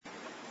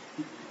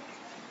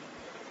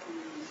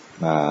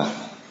มา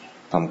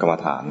ทำกรรม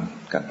ฐาน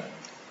กัน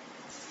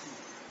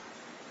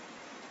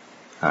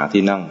หา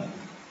ที่นั่ง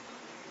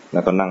แล้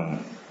วก็นั่ง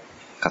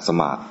ขัดส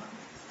มาธิ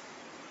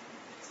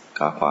ข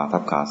าขวาทั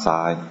บขาซ้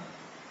าย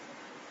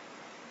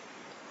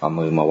เอา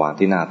มือมาวาง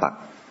ที่หน้าตัก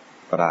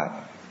ก็ได้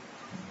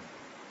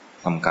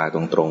ทำกายต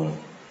รงๆ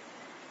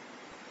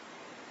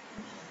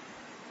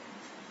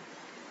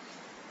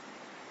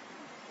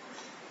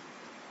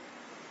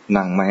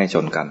นั่งไม่ให้ช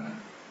นกัน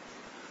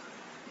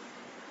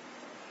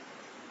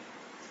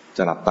จ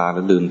ะหลับตาหรื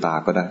อลืมตา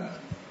ก็ได้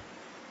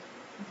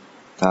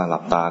ถ้าหลั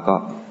บตาก็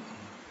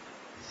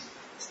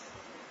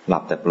หลั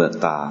บแต่เปลือก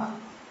ตา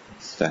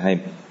แต่ให้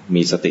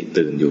มีสติ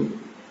ตื่นอยู่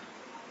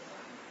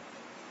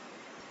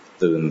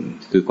ตื่น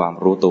คือความ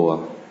รู้ตัว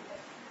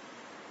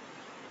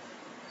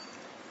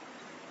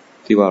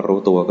ที่ว่ารู้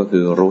ตัวก็คื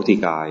อรู้ที่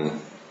กาย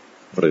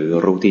หรือ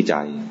รู้ที่ใจ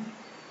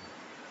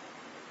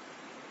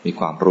มี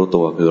ความรู้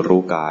ตัวคือ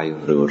รู้กาย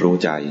หรือรู้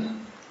ใจ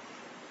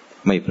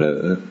ไม่เผล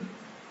อ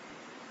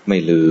ไม่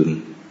ลืม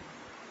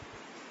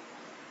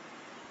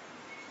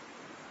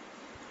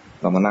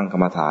เรามานั่งกร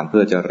รมฐานเ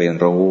พื่อจะเรียน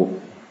รู้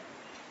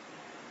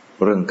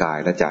เรื่องกาย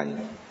และใจ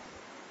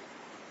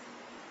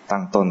ตั้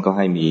งต้นก็ใ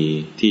ห้มี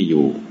ที่อ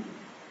ยู่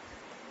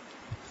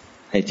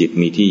ให้จิต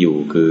มีที่อยู่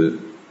คือ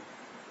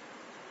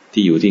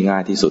ที่อยู่ที่ง่า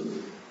ยที่สุด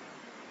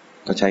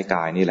ก็ใช้ก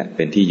ายนี่แหละเ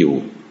ป็นที่อยู่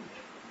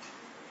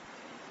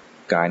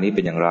กายนี้เ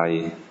ป็นอย่างไร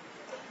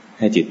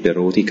ให้จิตไป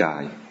รู้ที่กา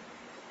ย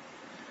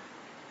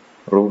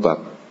รู้แบบ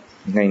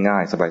ง่า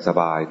ยๆส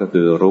บายๆก็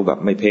คือรู้แบบ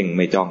ไม่เพ่ง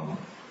ไม่จ้อง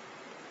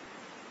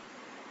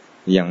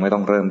ยังไม่ต้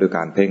องเริ่มด้วยก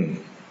ารเพ่ง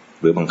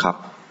หรือบังคับ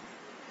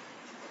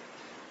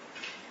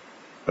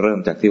เริ่ม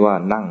จากที่ว่า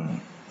นั่ง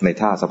ใน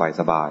ท่า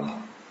สบาย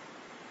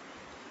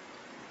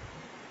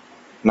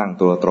ๆนั่ง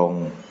ตัวตรง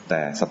แ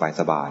ต่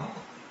สบาย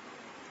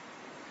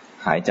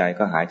ๆหายใจ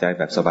ก็หายใจแ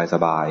บบส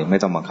บายๆไม่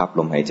ต้องบังคับ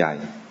ลมหายใจ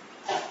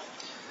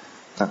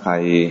ถ้าใคร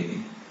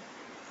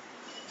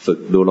ฝึก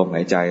ดูลมห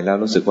ายใจแล้ว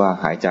รู้สึกว่า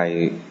หายใจ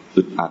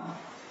อึดอัด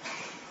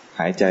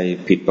หายใจ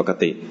ผิดปก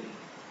ติ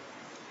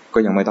ก็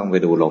ยังไม่ต้องไป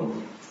ดูลม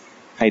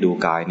ให้ดู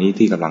กายนี้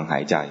ที่กำลังหา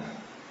ยใจ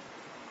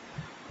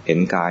เห็น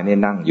กายนี่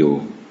นั่งอยู่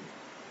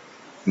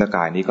และก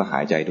ายนี้ก็หา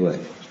ยใจด้วย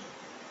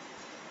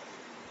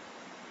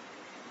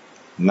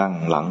นั่ง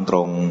หลังตร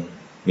ง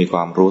มีคว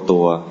ามรู้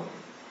ตัว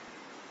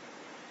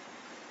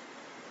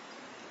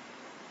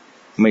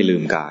ไม่ลื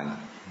มกาย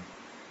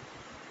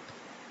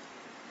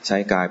ใช้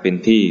กายเป็น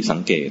ที่สัง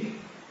เกต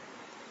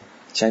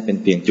ใช้เป็น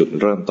เพียงจุด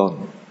เริ่มต้น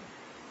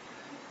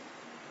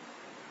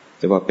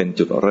จะว่าเป็น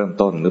จุดเริ่ม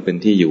ต้นหรือเป็น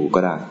ที่อยู่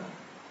ก็ได้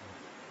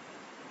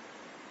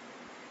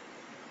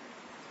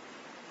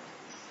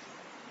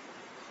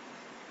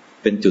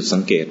เป็นจุดสั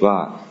งเกตว่า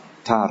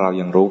ถ้าเรา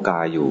ยังรู้ก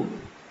ายอยู่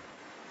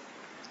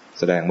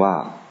แสดงว่า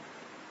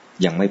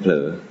ยังไม่เผล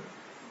อ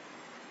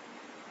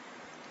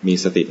มี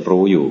สติ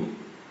รู้อยู่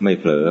ไม่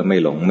เผลอไม่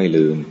หลงไม่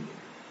ลืม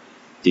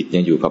จิตยั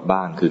งอยู่กับ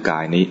บ้านคือกา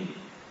ยนี้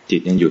จิ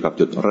ตยังอยู่กับ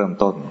จุดเริ่ม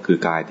ต้นคือ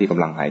กายที่ก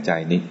ำลังหายใจ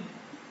นี้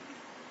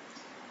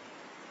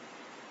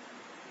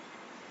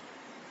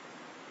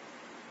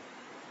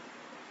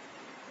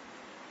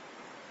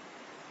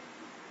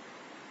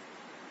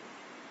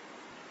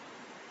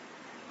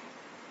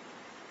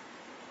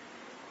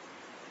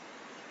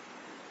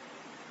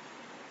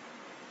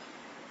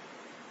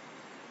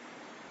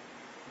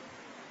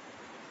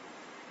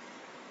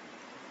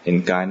เห็น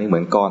กายนี่เหมื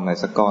อนก้อนอะไร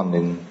สักก้อนห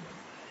นึ่ง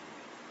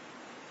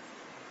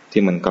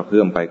ที่มันกระเพื่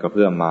อมไปกระเ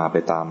พื่อมมาไป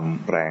ตาม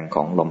แรงข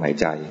องลมหาย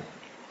ใจ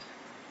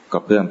กร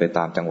ะเพื่อมไปต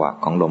ามจังหวะ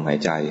ของลมหาย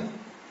ใจ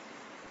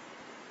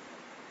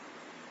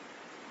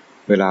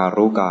เวลา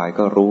รู้กาย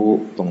ก็รู้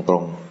ตร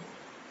ง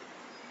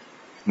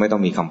ๆไม่ต้อ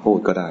งมีคำพูด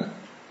ก็ได้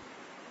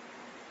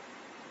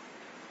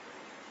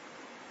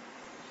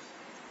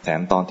แถ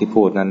มตอนที่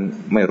พูดนั้น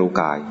ไม่รู้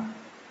กาย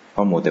เพร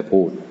าะมัวแต่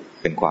พูด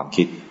เป็นความ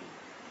คิด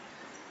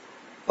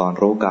ตอน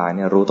รู้กายเ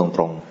นี่ยรู้ตร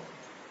ง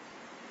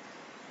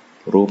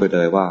ๆรู้ไปเล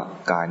ยว่า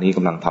กายนี้ก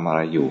ำลังทำอะไ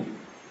รอยู่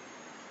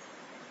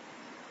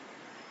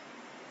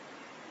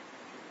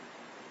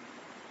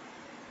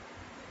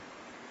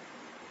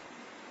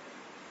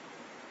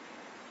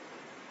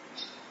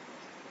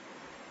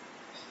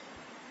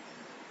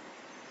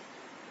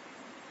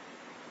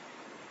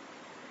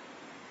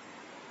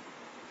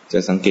จะ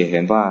สังเกตเ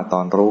ห็นว่าต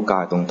อนรู้กา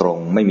ยตรง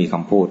ๆไม่มีค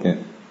ำพูดเนี่ย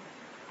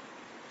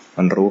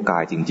มันรู้กา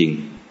ยจริง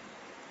ๆ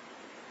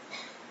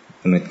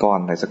มันเป็นก้อน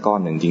อะไรสักก้อน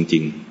หนึ่งจริ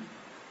งๆ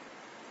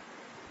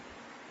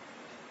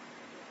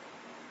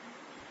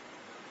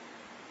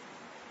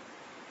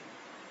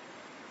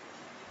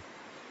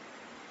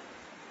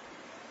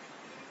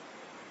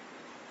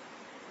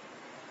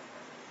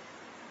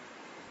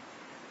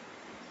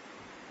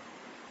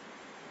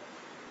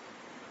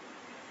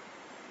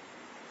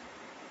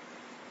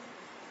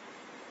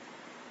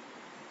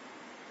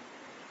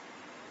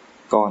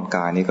ก้อนก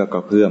ายนี้ก็กร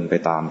ะเพื่อมไป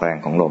ตามแรง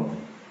ของลม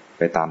ไ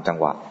ปตามจัง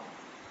หวะ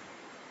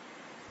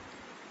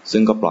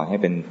ซึ่งก็ปล่อยให้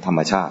เป็นธรรม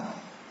ชาติ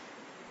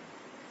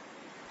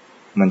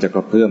มันจะก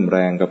ระเพื่อมแร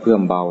งกระเพื่อ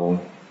มเบา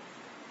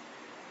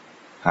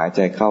หายใจ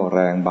เข้าแร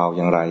งเบาอ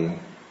ย่างไร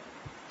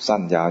สั้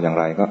นยาวอย่าง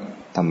ไรก็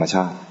ธรรมช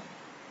าติ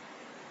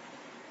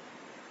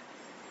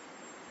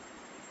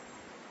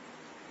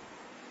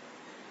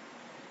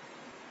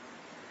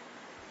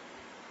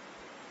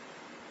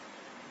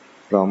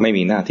เราไม่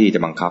มีหน้าที่จะ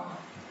บังคับ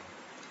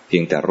เพี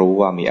ยงแต่รู้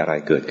ว่ามีอะไร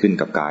เกิดขึ้น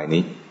กับกาย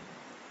นี้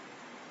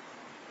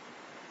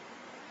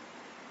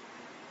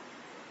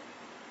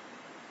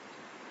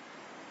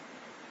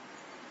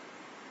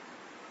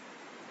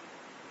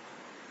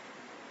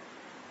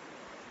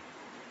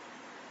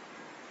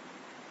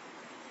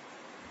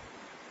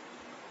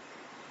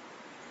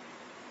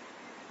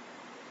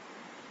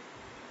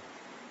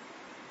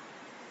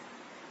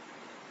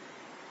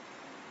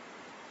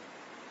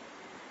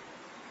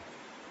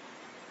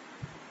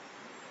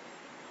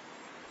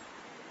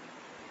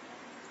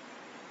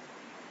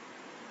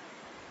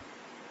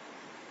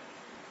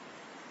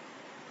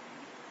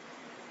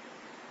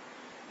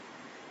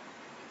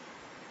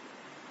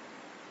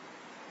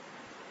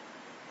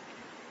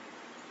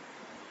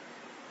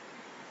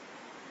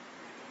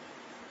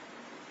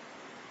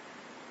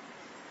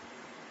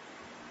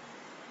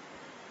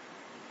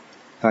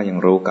ถ้ายัง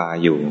รู้กาย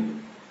อยู่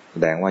แส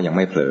ดงว่ายังไ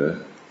ม่เผลอ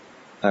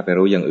ถ้าไป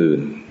รู้อย่างอื่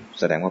น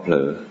แสดงว่าเผล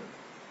อ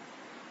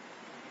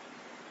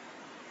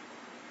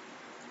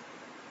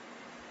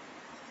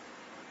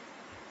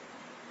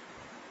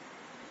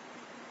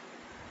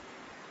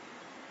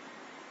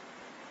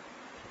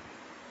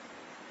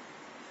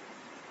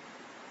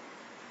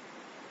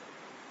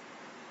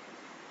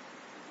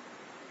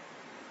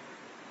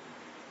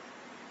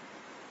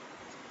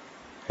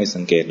ให้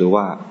สังเกตดู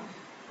ว่า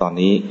ตอน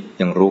นี้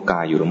ยังรู้ก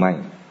ายอยู่หรือไม่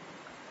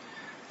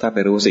ถ้าไป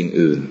รู้สิ่ง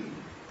อื่น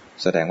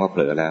แสดงว่าเผ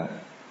ลอแล้ว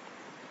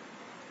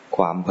ค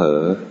วามเผล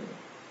อ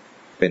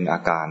เป็นอา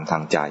การทา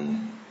งใจ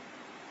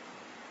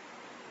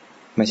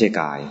ไม่ใช่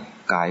กาย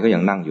กายก็ยั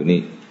งนั่งอยู่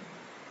นี่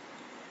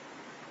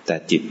แต่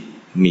จิต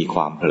มีค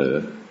วามเผลอ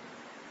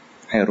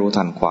ให้รู้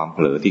ทันความเผ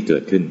ลอที่เกิ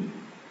ดขึ้น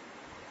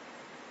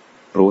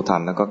รู้ทั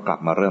นแล้วก็กลับ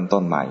มาเริ่ม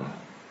ต้นใหม่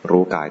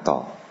รู้กายต่อ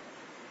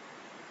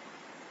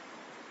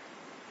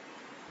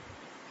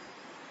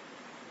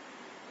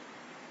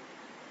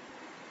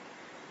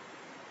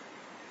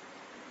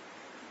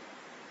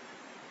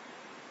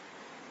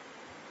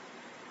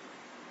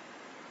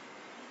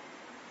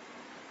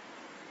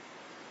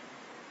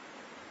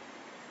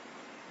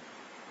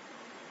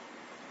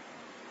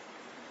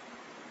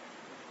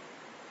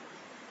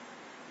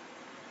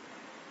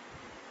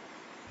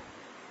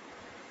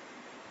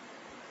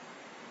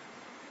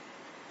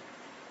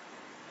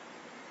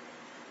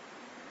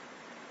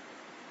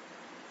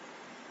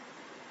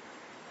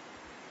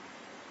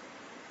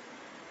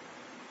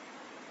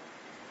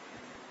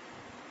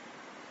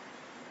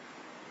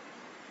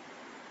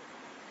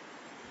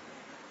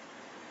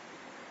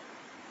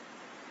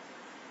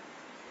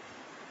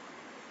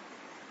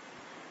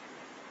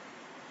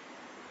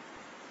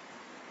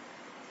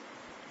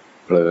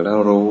เผลอแล้ว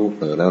รู้เ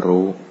ผลอแล้ว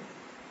รู้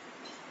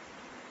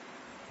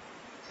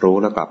รู้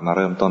แล้วกลับมาเ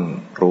ริ่มต้น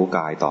รู้ก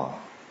ายต่อ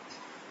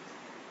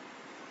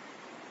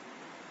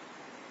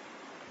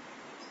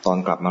ตอน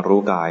กลับมารู้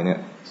กายเนี่ย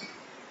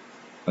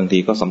บางที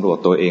ก็สำรวจ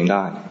ตัวเองไ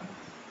ด้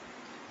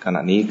ขณ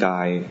ะนี้กา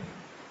ย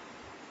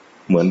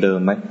เหมือนเดิม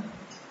ไหม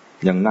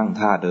ยังนั่ง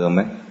ท่าเดิมไห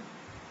ม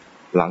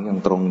หลังยัง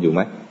ตรงอยู่ไห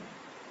ม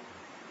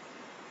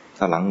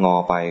ถ้าหลังงอ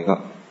ไปก็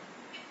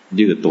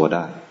ยืดตัวไ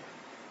ด้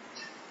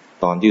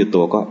ตอนยืด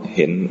ตัวก็เ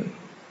ห็น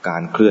กา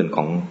รเคลื่อนข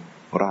อง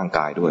ร่างก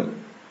ายด้วย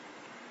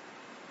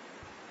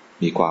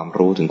มีความ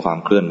รู้ถึงความ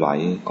เคลื่อนไหว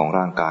ของ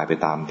ร่างกายไป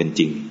ตามเป็น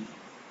จริง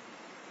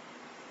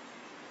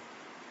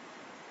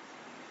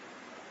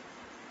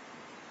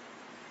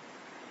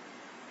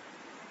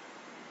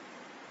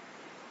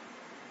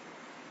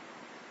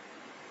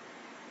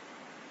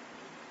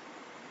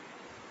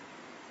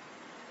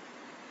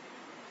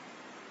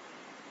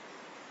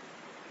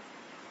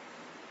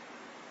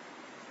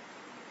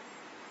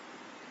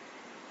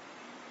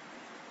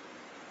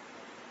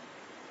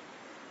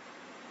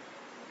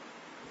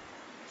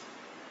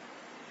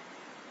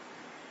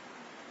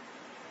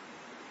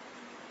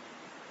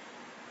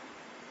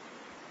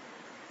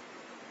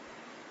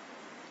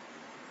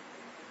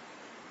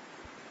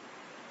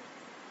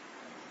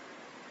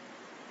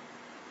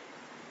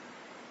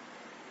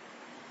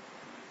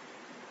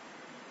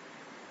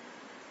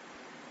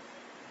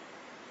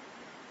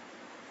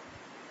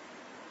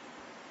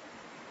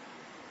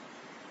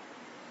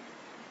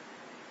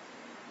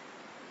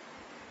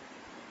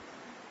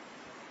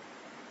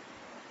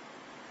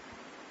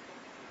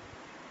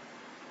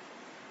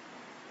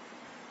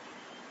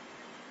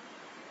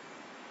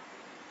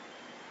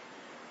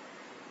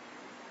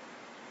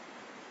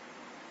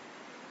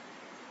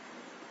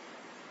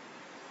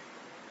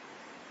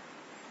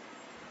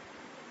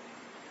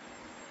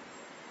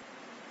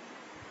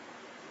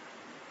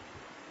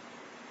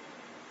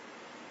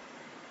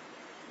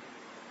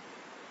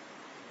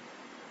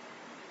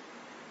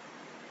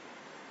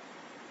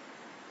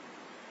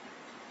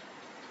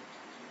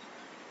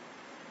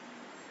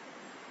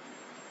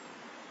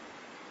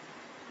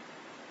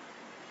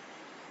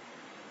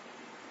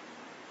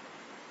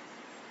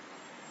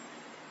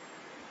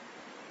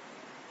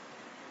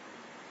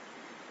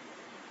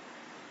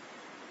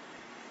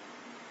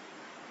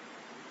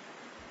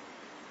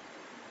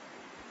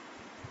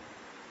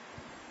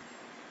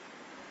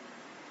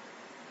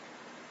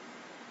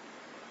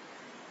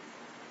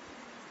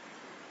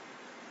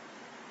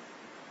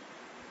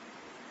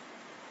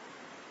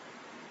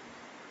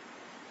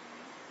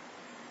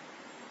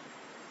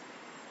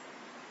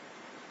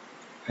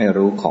ให้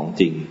รู้ของ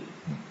จริง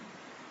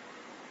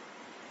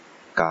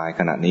กาย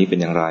ขณะนี้เป็น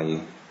อย่างไร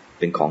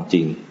เป็นของจ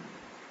ริง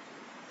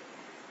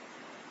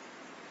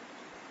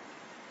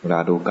เวลา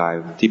ดูกาย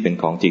ที่เป็น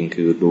ของจริง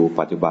คือดู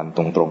ปัจจุบันต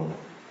รง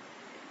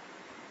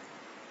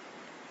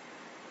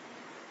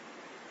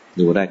ๆ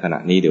ดูได้ขณะ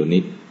นี้เดี๋ยว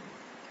นี้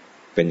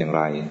เป็นอย่างไ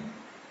ร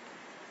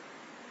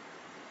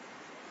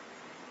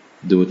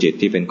ดูจิต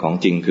ที่เป็นของ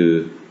จริงคือ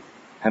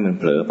ให้มัน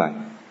เผลอไป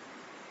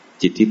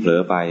จิตที่เผล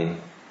อไป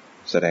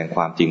แสดงค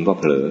วามจริงว่า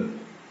เผลอ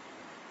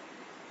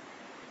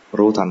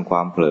รู้ทันคว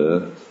ามเผลอ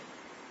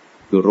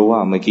คือรู้ว่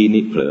าเมื่อกี้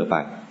นี้เผลอไป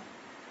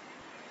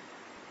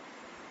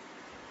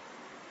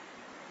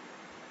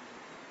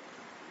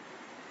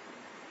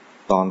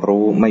ตอน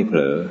รู้ไม่เผล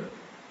อ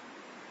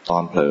ตอ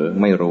นเผลอ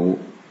ไม่รู้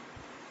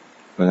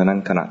เพราะฉะนั้น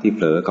ขณะที่เผ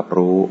ลอกับ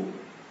รู้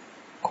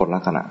คนละ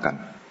ขณะกัน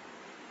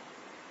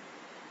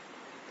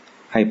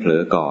ให้เผล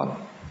อก่อน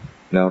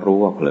แล้วรู้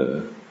ว่าเผลอ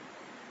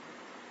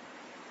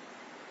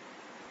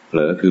เผล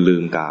อคือลื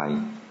มกาย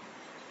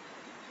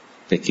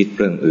ไปคิด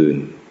เรื่องอื่น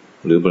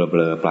หรือเบ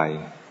ลอๆไป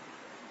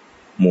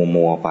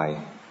มัวไป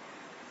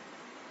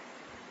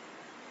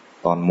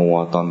ตอนมัว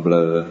ตอนเบล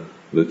อ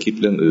หรือคิด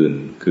เรื่องอื่น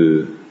คือ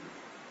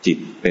จิต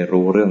ไป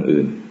รู้เรื่อง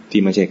อื่น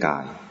ที่ไม่ใช่กา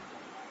ย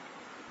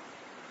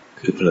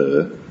คือเผลอ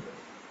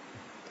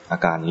อา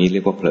การนี้เรี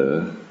ยกว่าเผลอ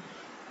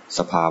ส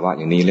ภาวะอ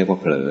ย่างนี้เรียกว่า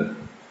เผลอ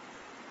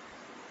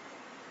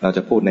เราจ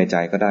ะพูดในใจ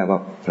ก็ได้ว่า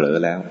เผลอ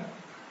แล้ว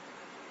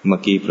เมื่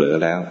อกี้เผลอ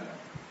แล้ว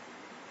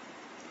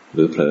ห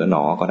รือเผลอหน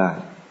อก็ได้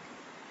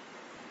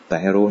แต่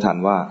ให้รู้ทัน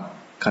ว่า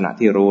ขณะ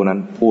ที่รู้นั้น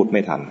พูดไ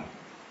ม่ทัน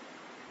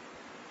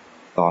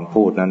ตอน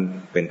พูดนั้น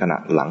เป็นขณะ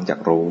หลังจาก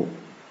รู้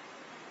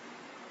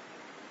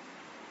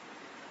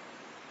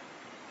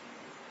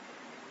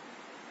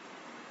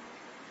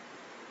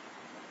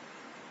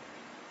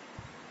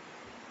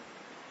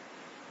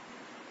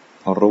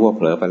พอรู้ว่าเ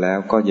ผลอไปแล้ว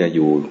ก็อย่าอ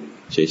ยู่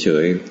เฉ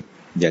ย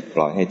ๆอย่าป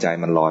ล่อยให้ใจ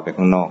มันลอยไป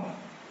ข้างนอก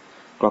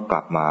ก็ก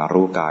ลับมา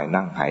รู้กาย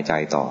นั่งหายใจ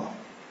ต่อ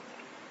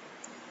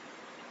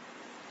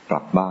กลั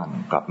บบ้าน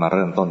กลับมาเ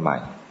ริ่มต้นใหม่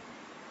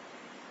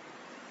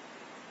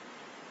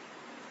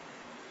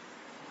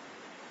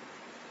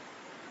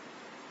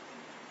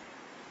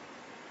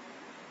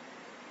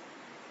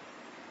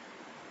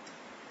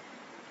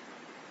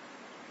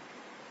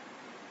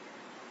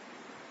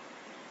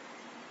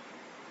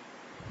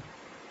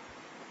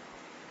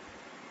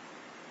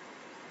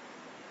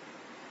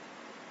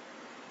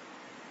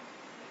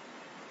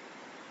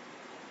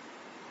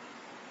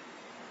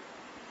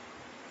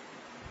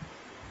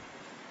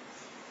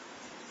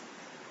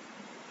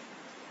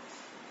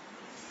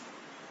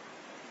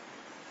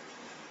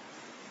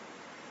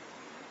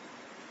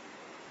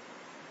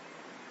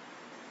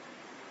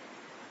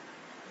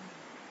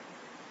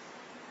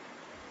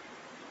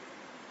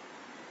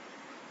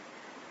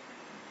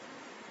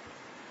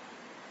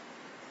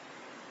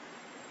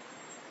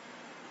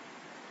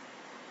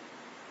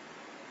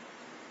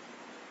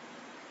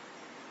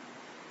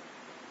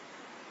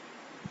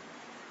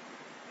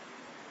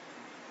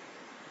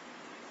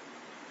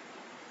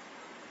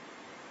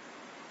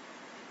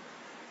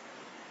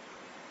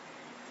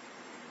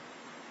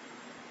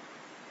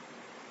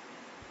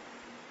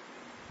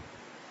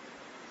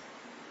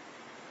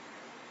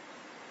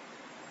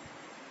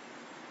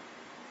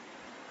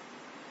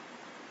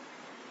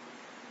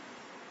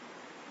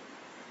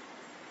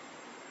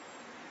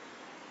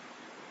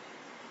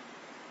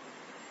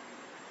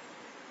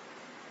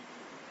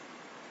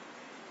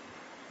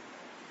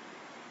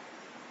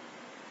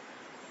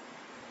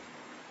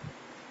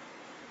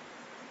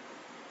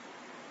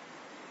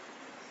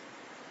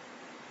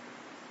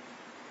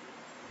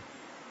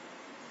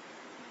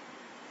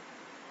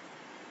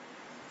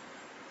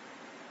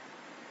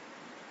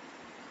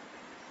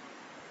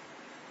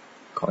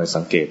คอย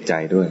สังเกตใจ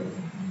ด้วย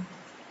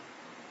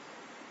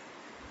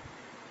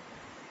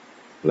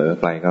เผลอ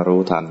ไปก็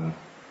รู้ทัน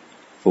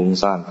ฟุ้ง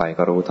ซ่านไป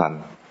ก็รู้ทัน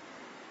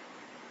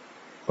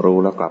รู้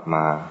แล้วกลับม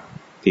า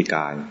ที่ก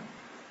าย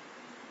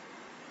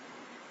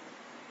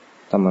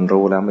ถ้ามัน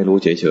รู้แล้วไม่รู้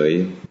เฉย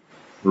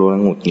ๆรู้แล้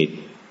วหงุดหงิด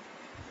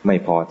ไม่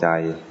พอใจ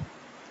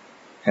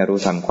ให้รู้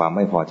ทันความไ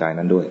ม่พอใจ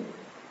นั้นด้วย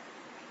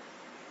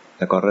แ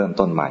ล้วก็เริ่ม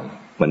ต้นใหม่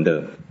เหมือนเดิ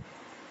ม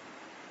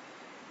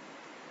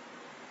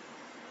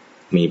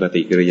มีป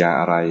ฏิกิริยา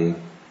อะไร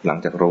หลัง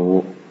จากรู้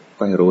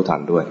ก็ให้รู้ทั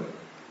นด้วย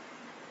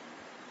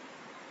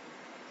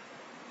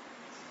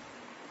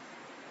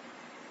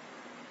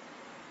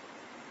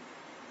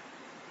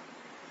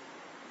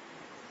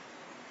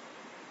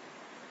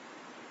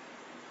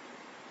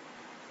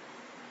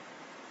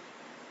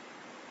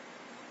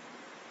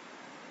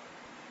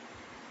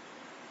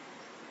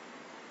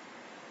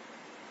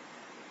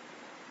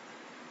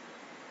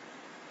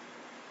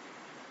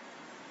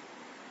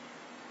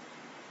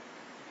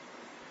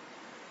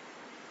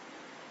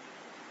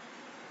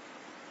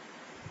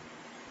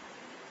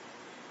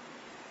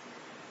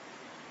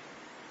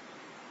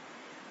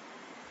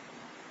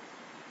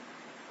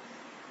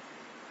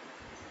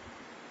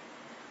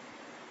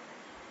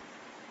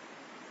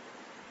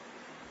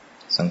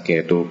สังเก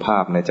ตดูภา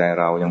พในใจ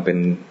เรายังเป็น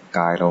ก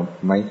ายเรา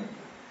ไหม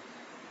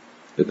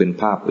หรือเป็น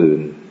ภาพอื่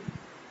น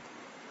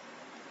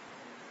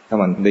ถ้า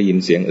มันได้ยิน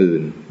เสียงอื่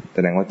นแส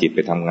ดงว่าจิตไป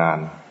ทำงาน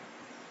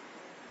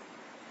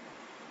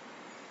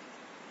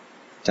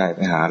ใจไป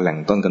หาแหล่ง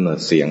ต้นกำเนิด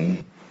เสียง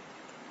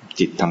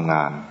จิตทำง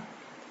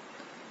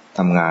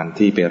าน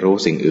ที่ไปรู้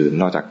สิ่งอื่น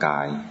นอกจากกา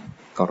ย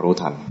ก็รู้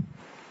ทัน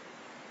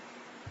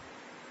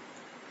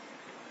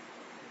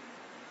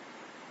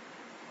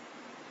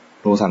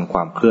คว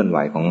ามเคลื่อนไหว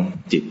ของ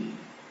จิต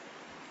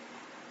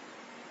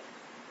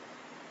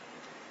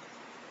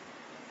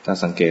ถ้า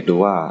สังเกตดู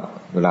ว่า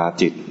เวลา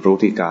จิตรู้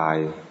ที่กาย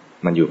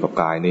มันอยู่กับ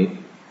กายนี้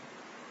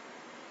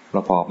แล้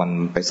วพอมัน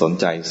ไปสน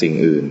ใจสิ่ง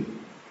อื่น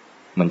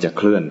มันจะเ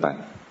คลื่อนไป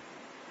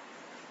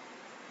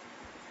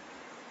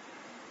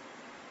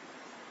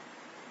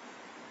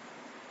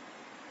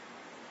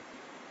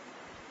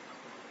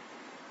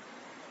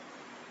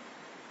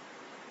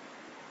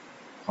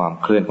ความ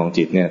เคลื่อนของ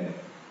จิตเนี่ย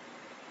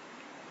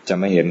จะ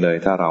ไม่เห็นเลย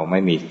ถ้าเราไม่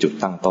มีจุด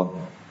ตั้งต้น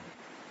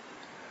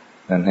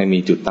นั้นให้มี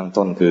จุดตั้ง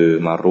ต้นคือ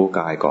มารู้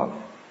กายก่อน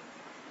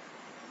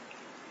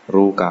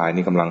รู้กาย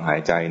นี่กำลังหา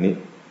ยใจนี่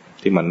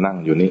ที่มันนั่ง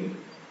อยู่นี่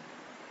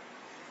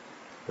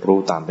รู้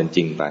ตามเป็นจ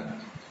ริงไป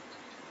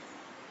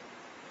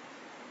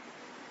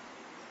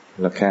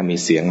แล้วแค่มี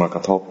เสียงมาก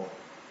ระทบ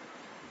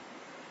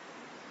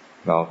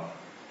เรา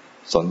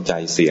สนใจ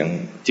เสียง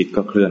จิต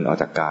ก็เคลื่อนออก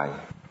จากกาย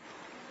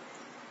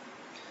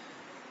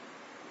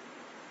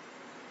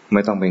ไ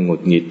ม่ต้องไปหงุ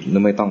ดหงิดหรื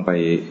อไม่ต้องไป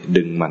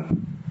ดึงมัน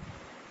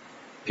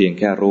เพียงแ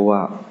ค่รู้ว่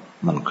า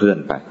มันเคลื่อน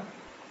ไป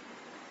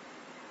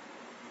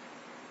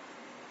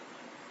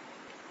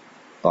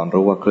ตอน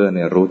รู้ว่าเคลื่อนเ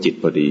นี่ยรู้จิต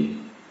พอดี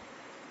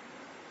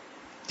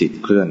จิต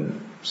เคลื่อน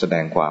แสด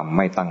งความไ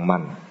ม่ตั้ง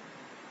มั่น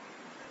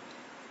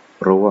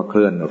รู้ว่าเค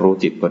ลื่อนรู้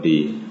จิตพอดี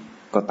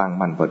ก็ตั้ง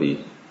มั่นพอดี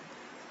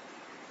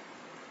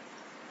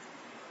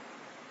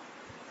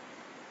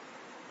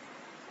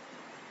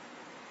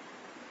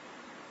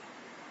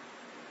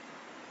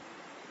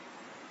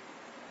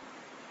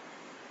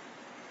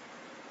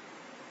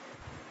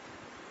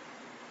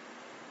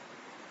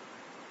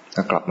ถ้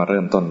ากลับมาเ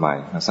ริ่มต้นใหม่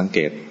มาสังเก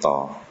ตต่อ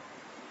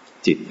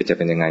จิตจะเ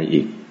ป็นยังไง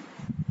อีก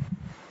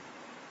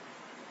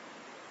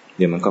เ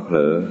ดี๋ยวมันก็เผล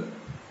อ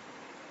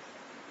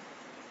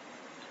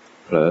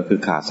คือ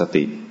ขาดส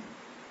ติ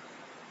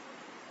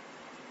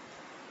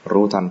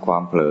รู้ทันควา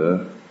มเผลอ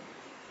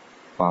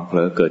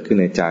เกิดขึ้น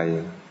ในใจ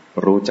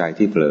รู้ใจ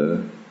ที่เผลอ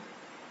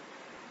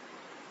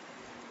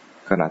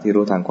ขณะที่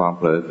รู้ทันความเ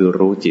ผลอคือ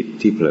รู้จิต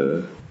ที่เผลอ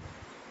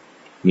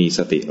มีส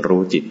ติ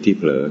รู้จิตที่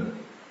เผลอ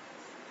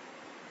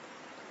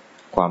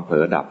ความเผล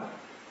อดับ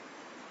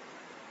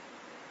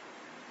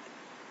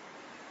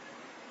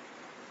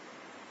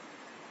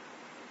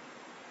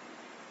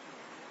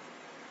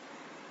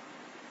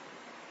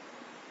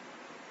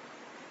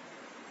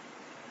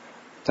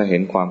ถ้าเห็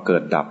นความเกิ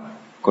ดดับ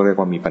ก็เรียก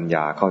ว่ามีปัญญ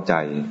าเข้าใจ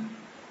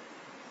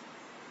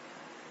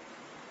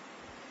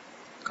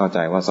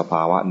ว่าสภ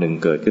าวะหนึ่ง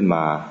เกิดขึ้นม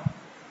า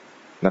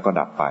แล้วก็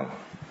ดับไป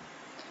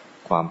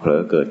ความเผล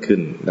อเกิดขึ้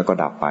นแล้วก็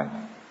ดับไป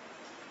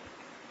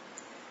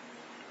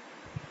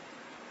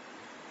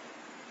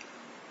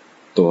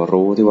ตัว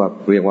รู้ที่ว่า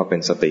เรียกว่าเป็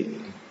นสติ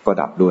ก็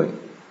ดับด้วย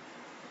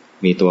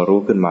มีตัวรู้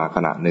ขึ้นมาข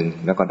ณะหนึ่ง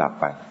แล้วก็ดับ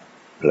ไป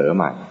เผลอ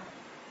ใหม่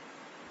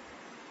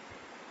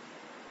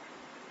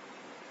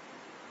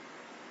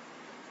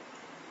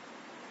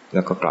แ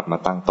ล้วก็กลับมา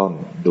ตั้งต้น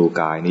ดู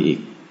กายนี้อีก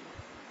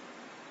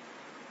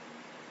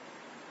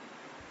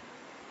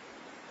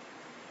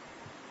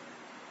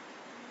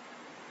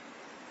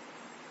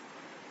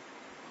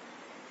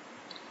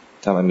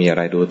ถ้ามันมีอะไ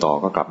รดูต่อ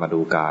ก็กลับมาดู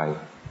กาย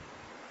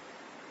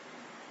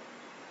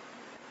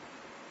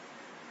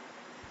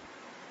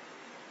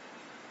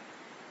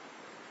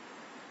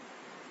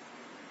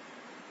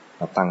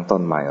มาตั้งต้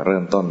นใหม่เริ่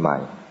มต้นใหม่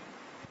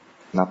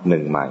นับห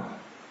นึ่งใหม่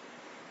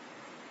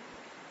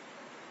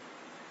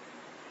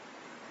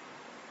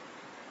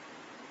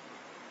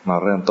มา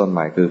เริ่มต้นให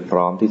ม่คือพ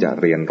ร้อมที่จะ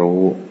เรียน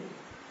รู้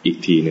อีก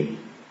ทีหนึ่ง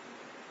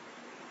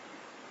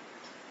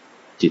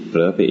จิตเผล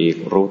อไปอีก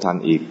รู้ทัน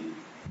อีก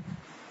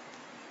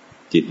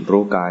จิต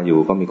รู้กายอยู่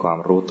ก็มีความ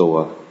รู้ตัว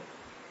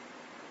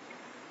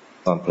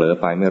ตอนเผลอ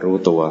ไปไม่รู้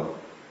ตัว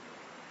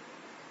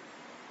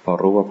พอ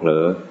รู้ว่าเผล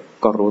อ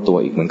ก็รู้ตัว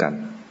อีกเหมือนกัน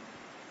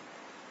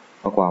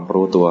เพราะความ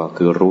รู้ตัว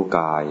คือรู้ก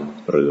าย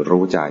หรือ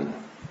รู้ใจ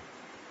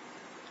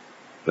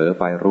เผลอ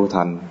ไปรู้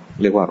ทัน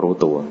เรียกว่ารู้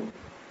ตัว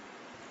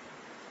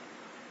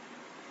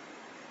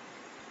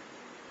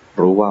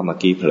รู้ว่าเมื่อ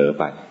กี้เผลอ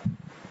ไป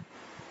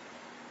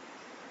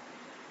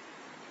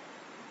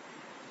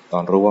ตอ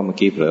นรู้ว่าเมื่อ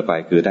กี้เผลอไป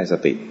คือได้ส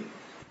ติ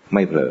ไ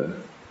ม่เผลอ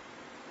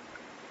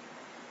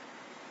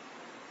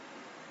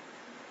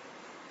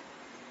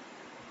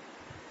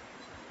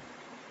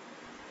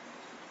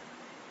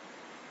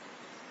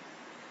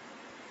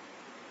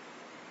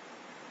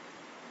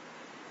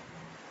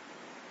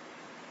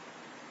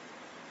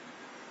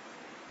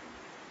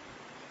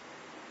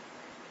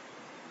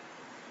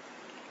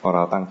พอเร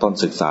าตั้งต้น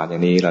ศึกษาอย่า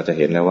งนี้เราจะ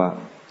เห็นแล้วว่า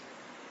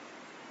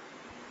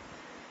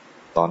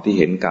ตอนที่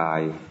เห็นกา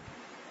ย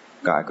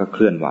ก็เค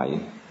ลื่อนไหว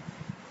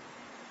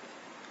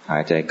หา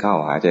ยใจเข้า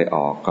หายใจอ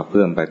อกกระเ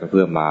พื่อมไปกระเ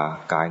พื่อมมา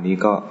กายนี้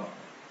ก็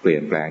เปลี่ย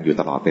นแปลงอยู่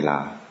ตลอดเวลา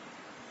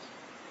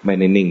ไม่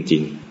ได้นิ่งจริ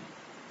ง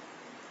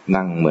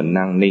นั่งเหมือน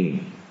นั่งนิ่ง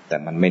แต่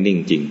มันไม่นิ่ง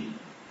จริง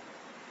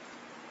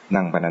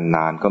นั่งไปน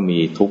านๆก็มี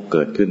ทุกข์เ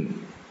กิดขึ้น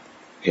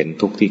เห็น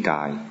ทุกข์ที่ก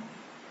าย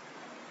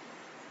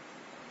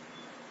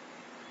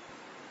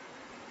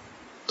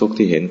ทุกข์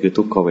ที่เห็นคือ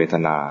ทุกขเวท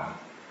นา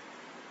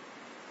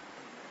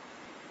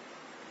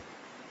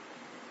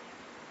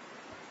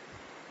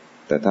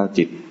แต่ถ้า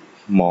จิต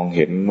มองเ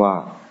ห็นว่า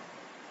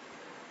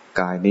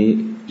กายนี้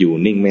อยู่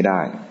นิ่งไม่ได้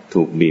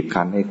ถูกบีบ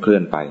คั้นให้เคลื่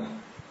อนไป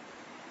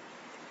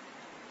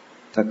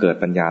ถ้าเกิด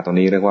ปัญญาตรง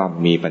นี้เรียกว่า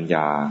มีปัญญ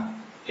า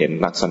เห็น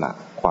ลักษณะ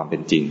ความเป็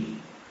นจริง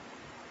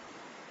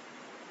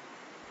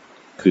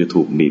คือ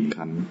ถูกบีบ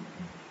คั้น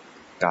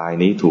กาย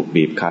นี้ถูก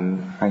บีบคั้น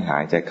ให้หา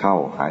ยใจเข้า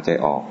หายใจ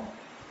ออก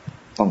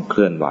ต้องเค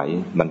ลื่อนไหว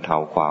บรรเทา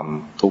ความ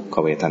ทุกข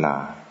เวทนา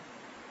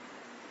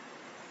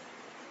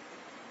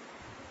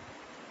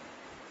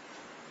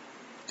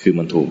คือ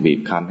มันถูกบีบ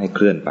คั้นให้เค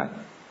ลื่อนไป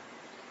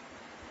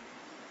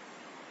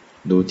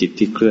ดูจิต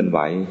ที่เคลื่อนไหว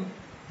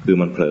คือ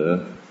มันเผลอ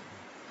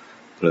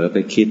ไป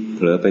คิดเ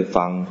ผลอไป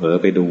ฟังเผลอ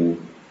ไปดู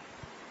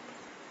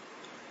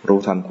รู้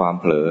ทันความ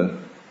เผล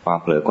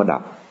อก็ดั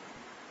บ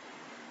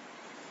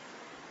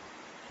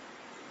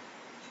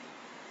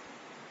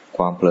ค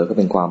วามเผลอก็เ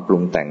ป็นความปรุ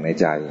งแต่งใน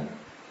ใจ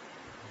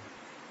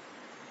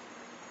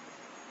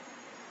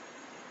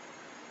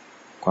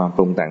ความป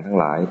รุงแต่งทั้ง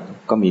หลาย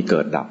ก็มีเกิ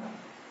ดดับ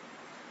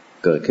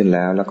เกิดขึ้นแ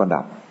ล้วก็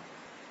ดับ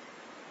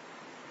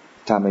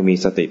ถ้าไม่มี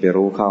สติไป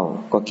รู้เข้า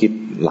ก็คิด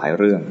หลาย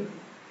เรื่อง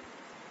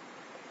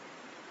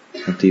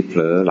บางทีเผ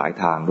ลอหลาย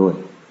ทางด้วย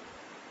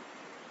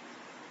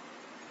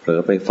เผลอ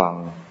ไปฟัง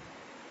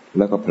แ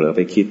ล้วก็เผลอไป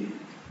คิด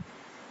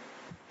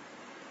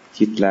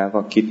แล้ว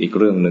ก็คิดอีก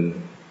เรื่องหนึ่ง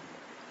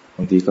บ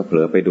างทีก็เผล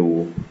อไปดู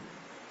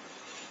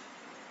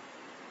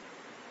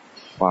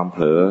ความเผ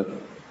ลอ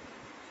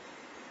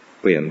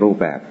เปลี่ยนรูป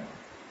แบบ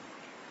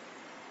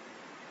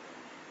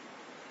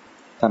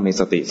ถ้ามี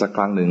สติสักค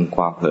รั้งหนึ่งค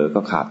วามเผลอ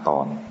ก็ขาดตอ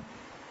น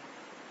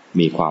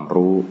มีความ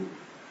รู้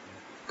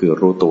คือ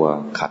รู้ตัว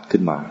ขัด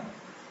ขึ้นมา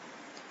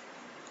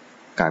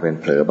กลายเป็น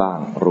เผลอบ้าง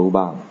รู้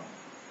บ้าง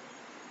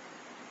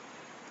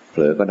เผ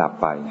ลอก็ดับ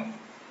ไป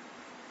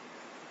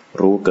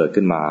รู้เกิด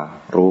ขึ้นมา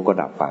รู้ก็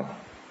ดับไป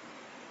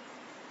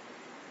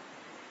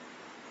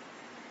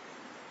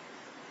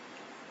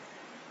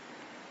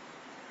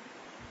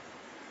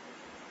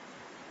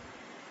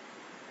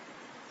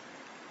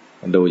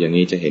ดูอย่าง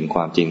นี้จะเห็นคว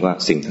ามจริงว่า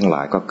สิ่งทั้งหล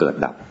ายก็เกิด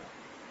ดับ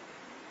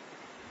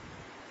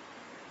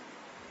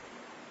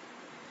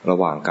ระ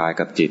หว่างกาย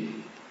กับจิ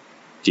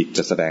ตจ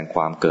ะแสดงค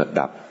วามเกิด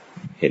ดับ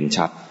เห็น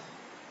ชัด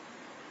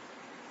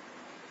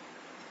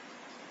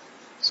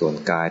ส่วน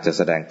กายจะแ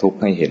สดงทุกข์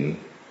ให้เห็น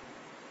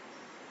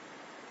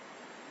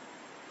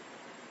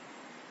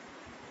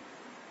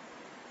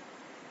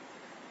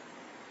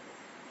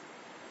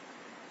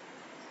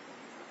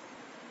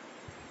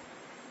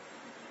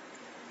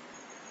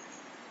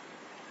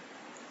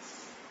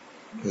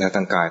แล้ว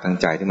ทั้งกายทั้ง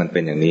ใจที่มันเป็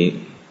นอย่างนี้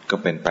ก็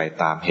เป็นไป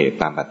ตามเหตุ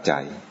ตามปัจจั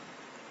ย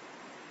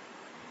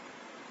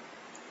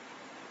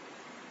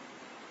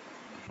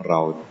เรา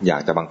อยา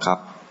กจะบังคับ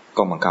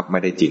ก็บังคับไม่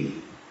ได้จริง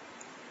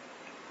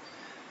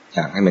อย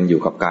ากให้มันอยู่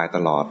กับกายต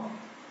ลอด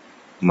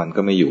มัน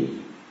ก็ไม่อยู่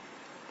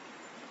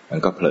มัน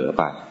ก็เผลอ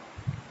ไป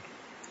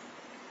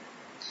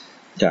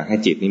อยากให้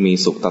จิตนี่มี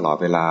สุขตลอด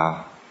เวลา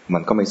มั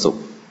นก็ไม่สุข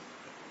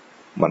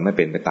มันไม่เ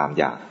ป็นไปตาม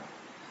อยาก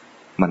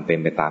มันเป็น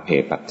ไปตามเห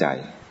ตุปัจจัย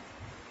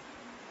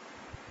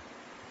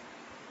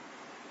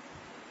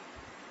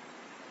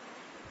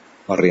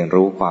เรียน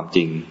รู้ความจ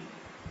ริง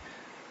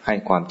ให้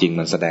ความจริง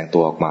มันแสดงตั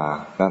วออกมา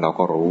แล้วเรา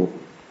ก็รู้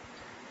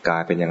กา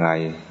ยเป็นยังไง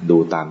ดู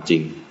ตามจริ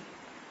ง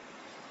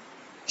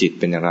จิต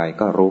เป็นอย่างไร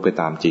ก็รู้ไป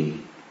ตามจริง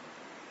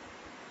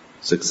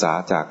ศึกษา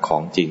จากขอ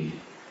งจริง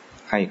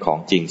ให้ของ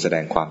จริงแสด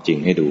งความจริง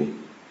ให้ดู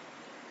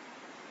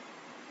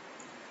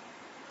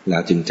แล้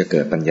วจึงจะเ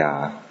กิดปัญญา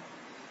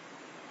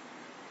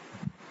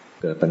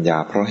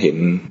เพราะเห็น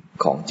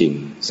ของจริง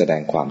แสด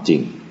งความจริ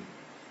ง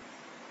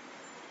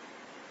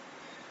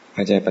ไ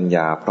ม่ใช่ปัญญ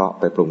าเพราะ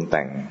ไปปรุงแ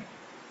ต่ง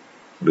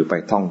หรือไป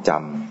ท่องจ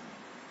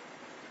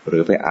ำหรื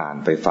อไปอ่าน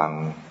ไปฟัง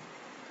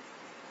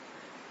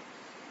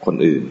คน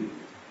อื่น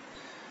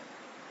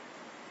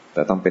แ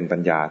ต่ต้องเป็นปั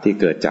ญญาที่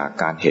เกิดจาก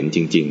การเห็นจ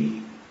ริง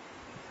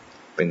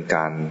ๆเป็นก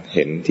ารเ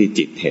ห็นที่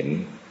จิตเห็น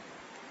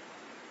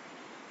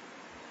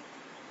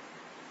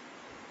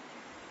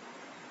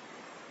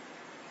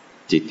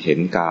จิตเห็น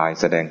กาย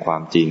แสดงควา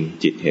มจริง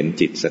จิตเห็น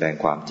จิตแสดง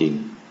ความจริง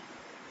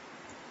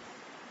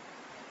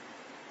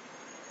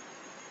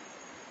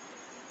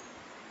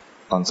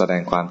ตอนแสด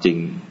งความจริง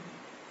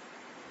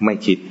ไม่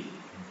คิด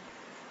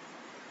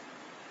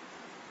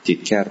จิต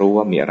แค่รู้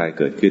ว่ามีอะไร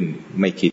เกิดขึ้นไม่คิด